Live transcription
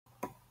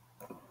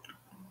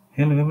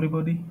Hello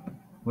everybody,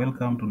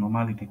 welcome to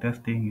Normality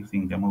testing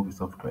using Jamovi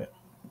software.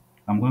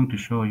 I'm going to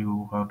show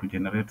you how to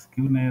generate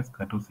skewness,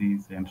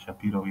 kurtosis and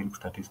Shapiro-wilk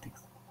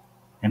statistics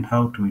and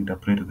how to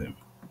interpret them.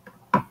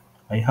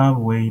 I have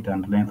weight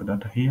and length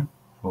data here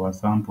for a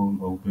sample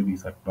of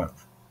babies at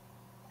birth,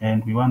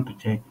 and we want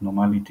to check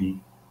normality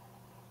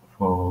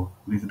for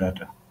this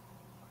data.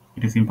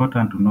 It is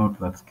important to note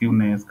that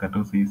skewness,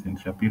 kurtosis and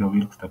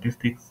Shapiro-wilk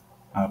statistics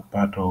are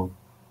part of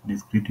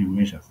descriptive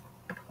measures,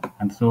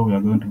 and so we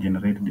are going to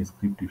generate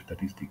descriptive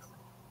statistics.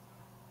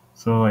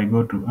 So I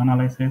go to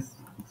Analysis,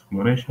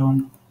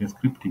 Exploration,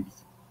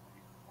 Descriptives,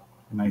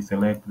 and I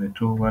select the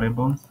two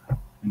variables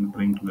and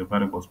bring to the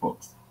variables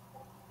box.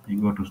 I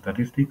go to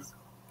Statistics,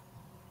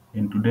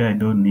 and today I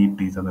don't need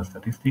these other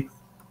statistics,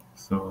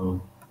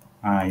 so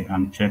I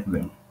uncheck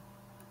them.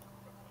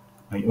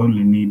 I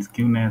only need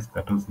skewness,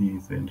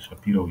 kurtosis, and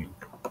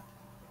Shapiro-wilk.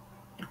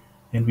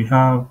 And we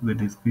have the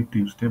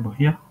descriptives table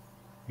here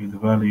with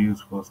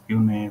values for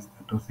skewness,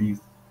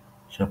 kurtosis,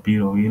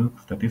 Shapiro-wilk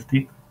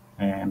statistic,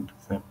 and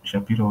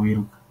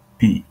Shapiro-wilk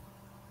P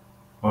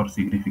or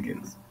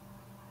significance.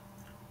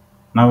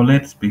 Now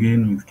let's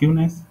begin with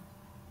skewness.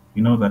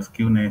 We know that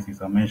skewness is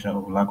a measure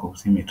of lack of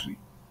symmetry,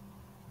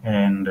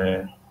 and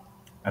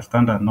a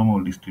standard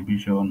normal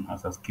distribution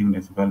has a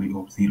skewness value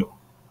of 0.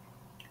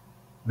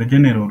 The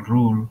general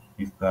rule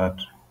is that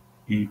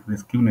if the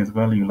skewness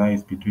value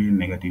lies between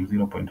negative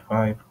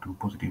 0.5 to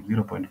positive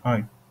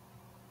 0.5,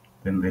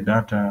 then the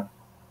data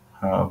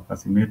have a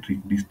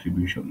symmetric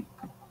distribution.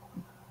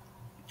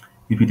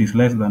 If it is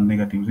less than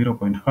negative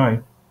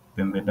 0.5,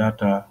 then the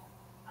data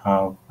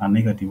have a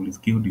negatively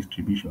skewed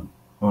distribution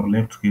or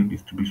left skewed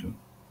distribution.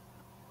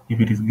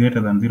 If it is greater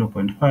than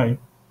 0.5,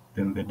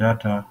 then the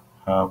data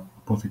have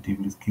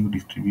positively skewed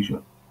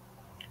distribution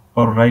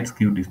or right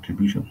skewed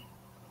distribution.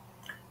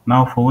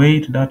 Now for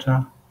weight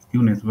data,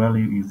 skewness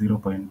value is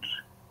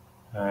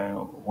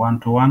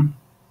 0.1 to 1,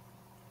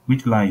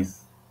 which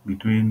lies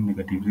between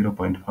negative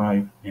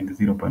 0.5 and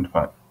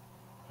 0.5.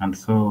 And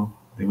so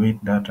the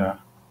weight data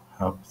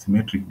have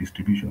symmetric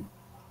distribution.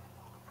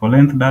 For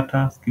length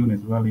data,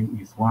 skewness value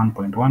is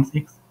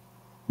 1.16,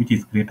 which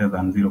is greater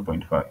than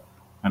 0.5.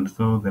 And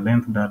so the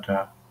length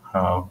data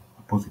have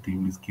a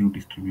positively skewed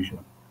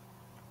distribution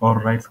or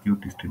right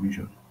skewed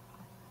distribution.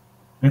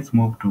 Let's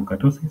move to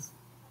kurtosis.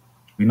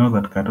 We know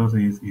that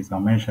kurtosis is a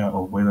measure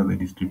of whether the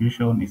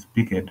distribution is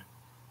peaked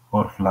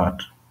or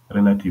flat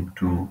relative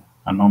to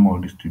a normal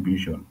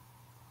distribution.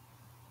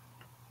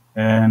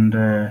 And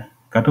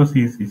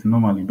kurtosis is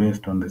normally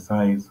based on the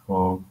size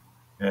of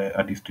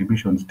a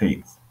distribution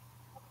states.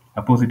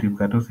 A positive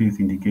kurtosis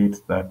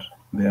indicates that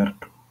there are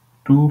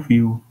too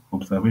few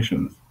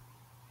observations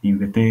in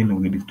the tail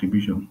of the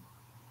distribution,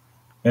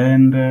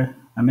 and a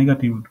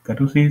negative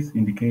kurtosis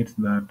indicates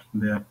that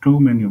there are too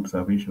many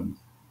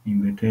observations in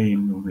the tail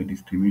of the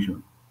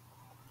distribution.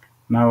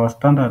 Now, a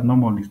standard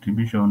normal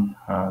distribution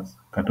has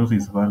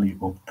kurtosis value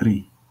of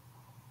 3.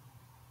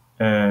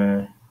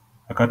 A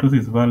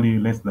kurtosis value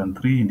less than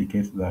 3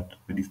 indicates that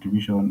the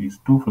distribution is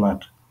too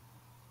flat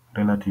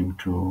relative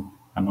to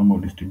a normal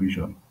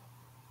distribution,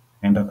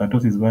 and a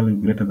kurtosis value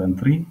greater than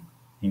 3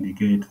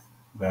 indicates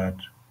that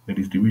the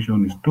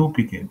distribution is too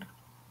peaked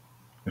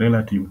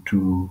relative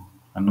to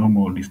a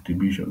normal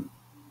distribution.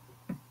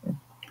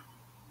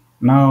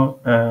 Now,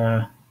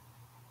 the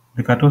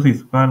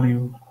kurtosis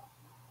value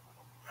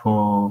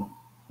for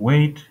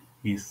weight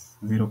is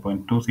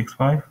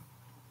 0.265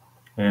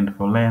 and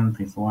for length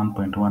is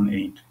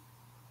 1.18.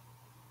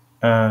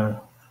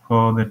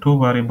 For the two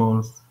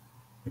variables,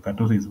 the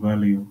kurtosis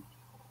value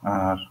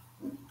are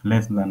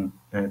less than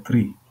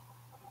 3.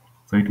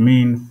 So it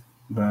means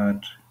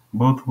that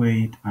both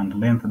weight and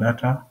length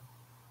data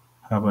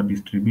have a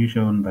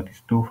distribution that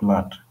is too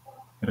flat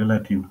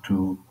relative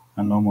to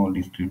a normal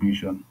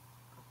distribution.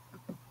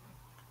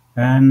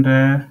 And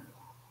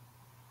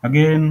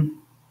again,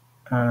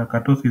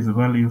 kurtosis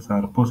values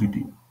are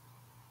positive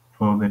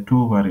for the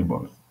two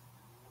variables,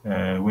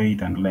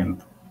 weight and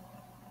length.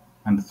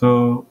 And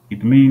so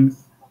it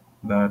means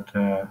that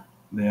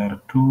there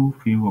are too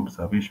few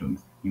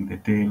observations in the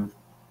tails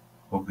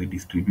of the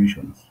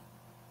distributions.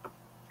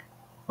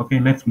 Okay,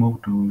 let's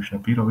move to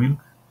Shapiro-wilk.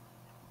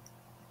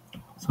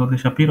 So the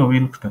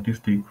Shapiro-wilk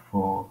statistic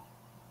for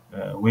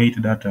weight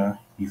data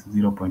is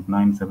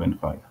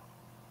 0.975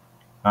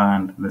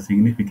 and the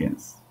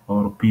significance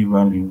or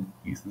p-value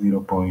is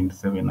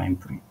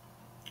 0.793.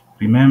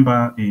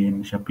 Remember,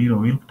 in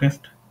Shapiro-wilk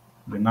test,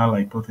 the null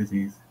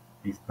hypothesis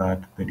is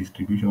that the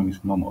distribution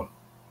is normal,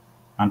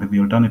 and the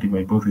alternative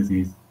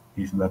hypothesis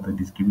is that the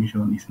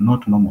distribution is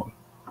not normal.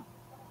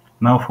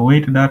 Now for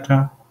weight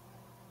data,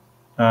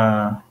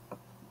 uh,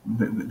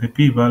 the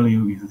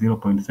p-value is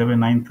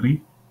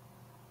 0.793,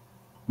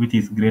 which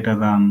is greater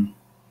than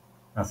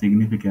a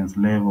significance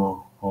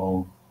level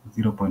of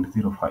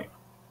 0.05.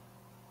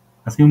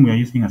 Assume we are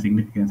using a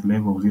significance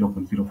level of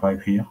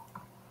 0.05 here.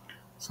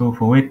 So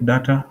for weight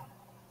data,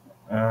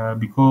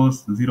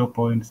 because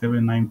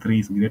 0.793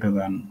 is greater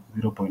than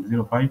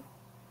 0.05,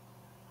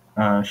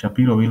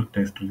 Shapiro-wilk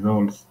test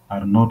results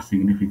are not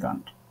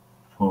significant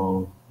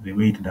for the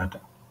weight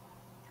data.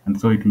 And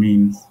so it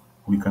means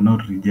we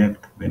cannot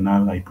reject the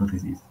null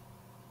hypothesis.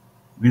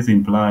 This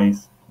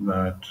implies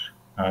that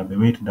the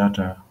weight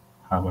data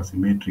have a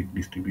symmetric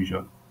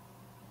distribution.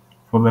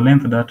 For the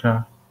length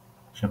data,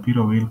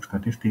 Shapiro-wilk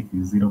statistic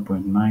is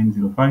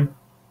 0.905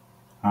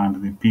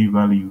 and the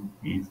p-value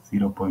is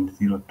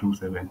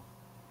 0.027.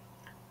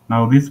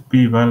 Now this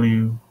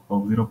p-value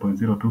of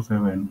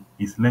 0.027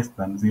 is less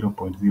than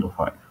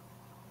 0.05,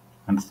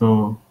 and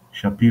so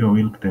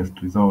Shapiro-wilk test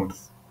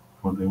results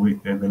for the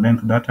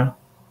length data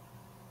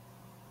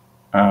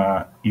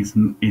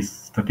is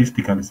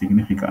statistically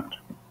significant.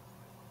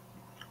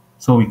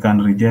 So we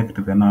can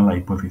reject the null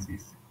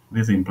hypothesis.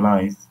 This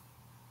implies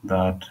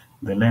that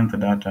the length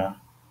data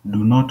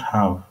do not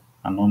have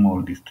a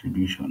normal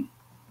distribution.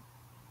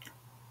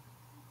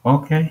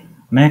 Okay,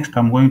 next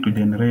I'm going to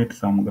generate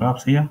some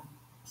graphs here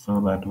so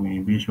that we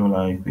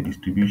visualize the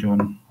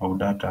distribution of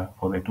data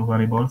for the two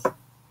variables.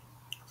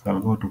 So I'll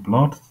go to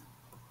plots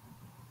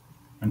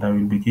and I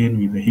will begin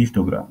with the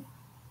histogram.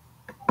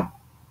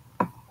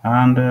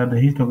 And the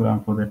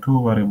histogram for the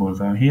two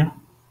variables are here.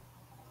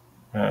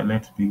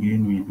 Let's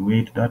begin with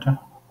weight data.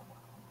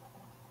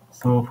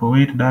 So for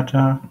weight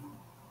data,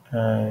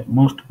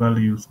 most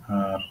values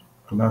are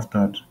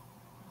clustered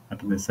at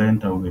the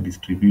center of the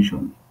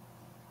distribution.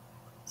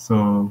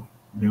 So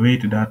the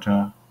weight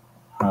data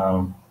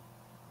have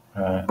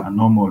a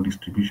normal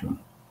distribution,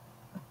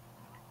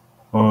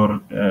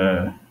 or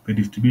the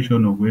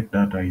distribution of weight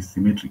data is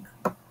symmetric.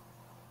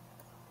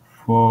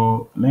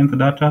 For length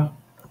data,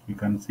 you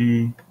can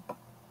see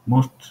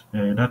most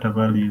data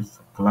values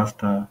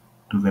cluster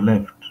to the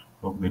left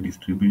of the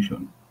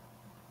distribution,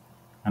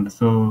 and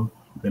so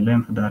the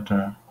length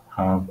data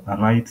have a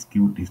right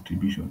skewed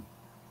distribution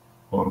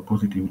or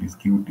positively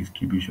skewed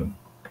distribution.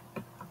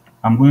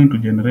 I'm going to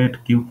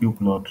generate QQ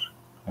plot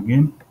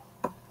again,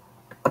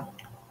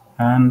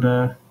 and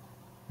the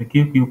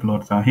QQ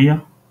plots are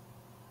here.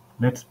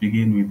 Let's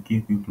begin with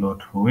QQ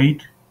plot for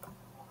weight.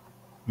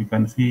 We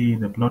can see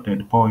the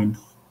plotted points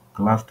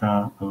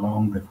cluster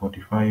along the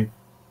 45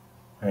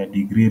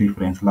 degree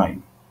reference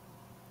line,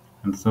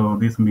 and so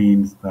this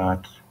means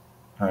that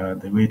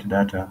the weight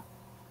data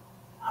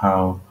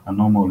have a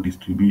normal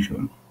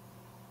distribution.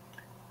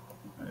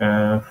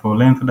 For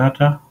length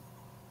data,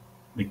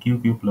 the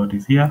QQ plot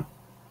is here.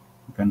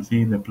 You can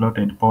see the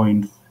plotted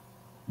points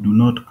do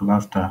not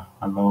cluster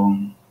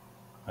along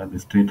the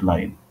straight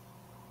line,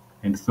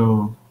 and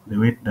so the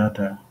weight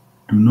data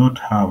do not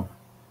have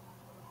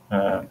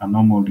a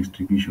normal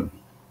distribution.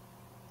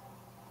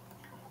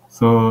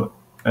 So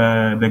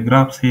the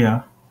graphs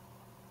here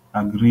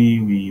agree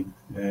with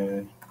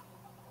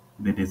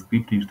the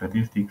descriptive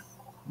statistics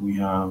we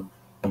have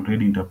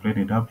already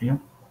interpreted up here.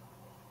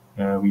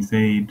 We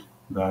said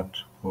that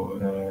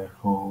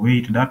for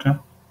weight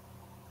data,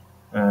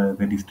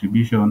 the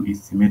distribution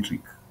is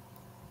symmetric.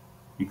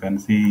 You can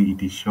see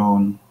it is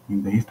shown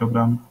in the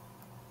histogram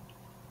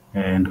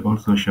and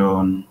also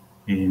shown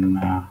in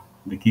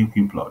the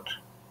QQ plot.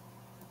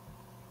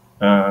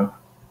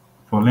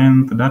 For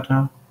length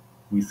data,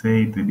 we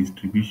say the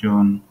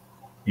distribution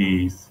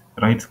is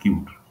right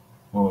skewed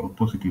or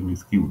positively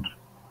skewed,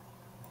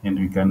 and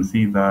we can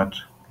see that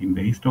in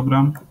the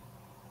histogram.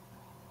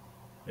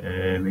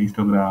 The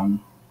histogram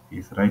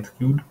is right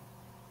skewed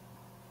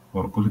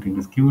or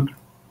positively skewed. You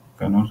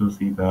can also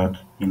see that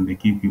in the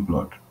QQ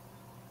plot,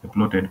 the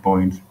plotted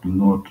points do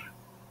not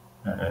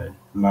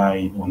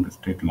lie on the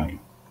straight line.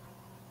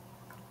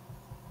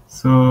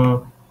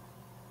 So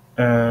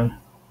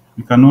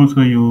we can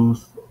also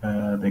use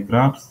the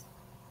graphs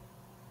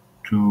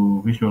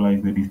to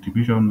visualize the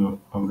distribution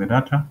of the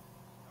data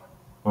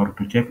or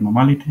to check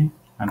normality,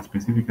 and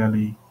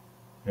specifically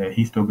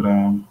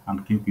histogram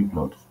and QQ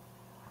plots.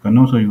 You can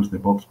also use the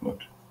box plot.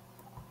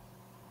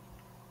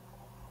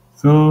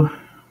 So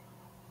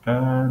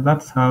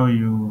that's how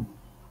you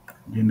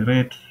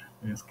generate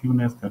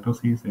skewness,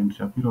 kurtosis, and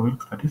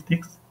Shapiro-wilk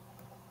statistics,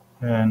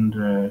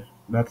 and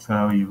that's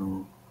how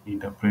you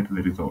interpret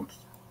the results.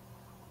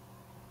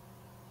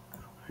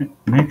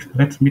 Next,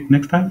 let's meet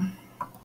next time.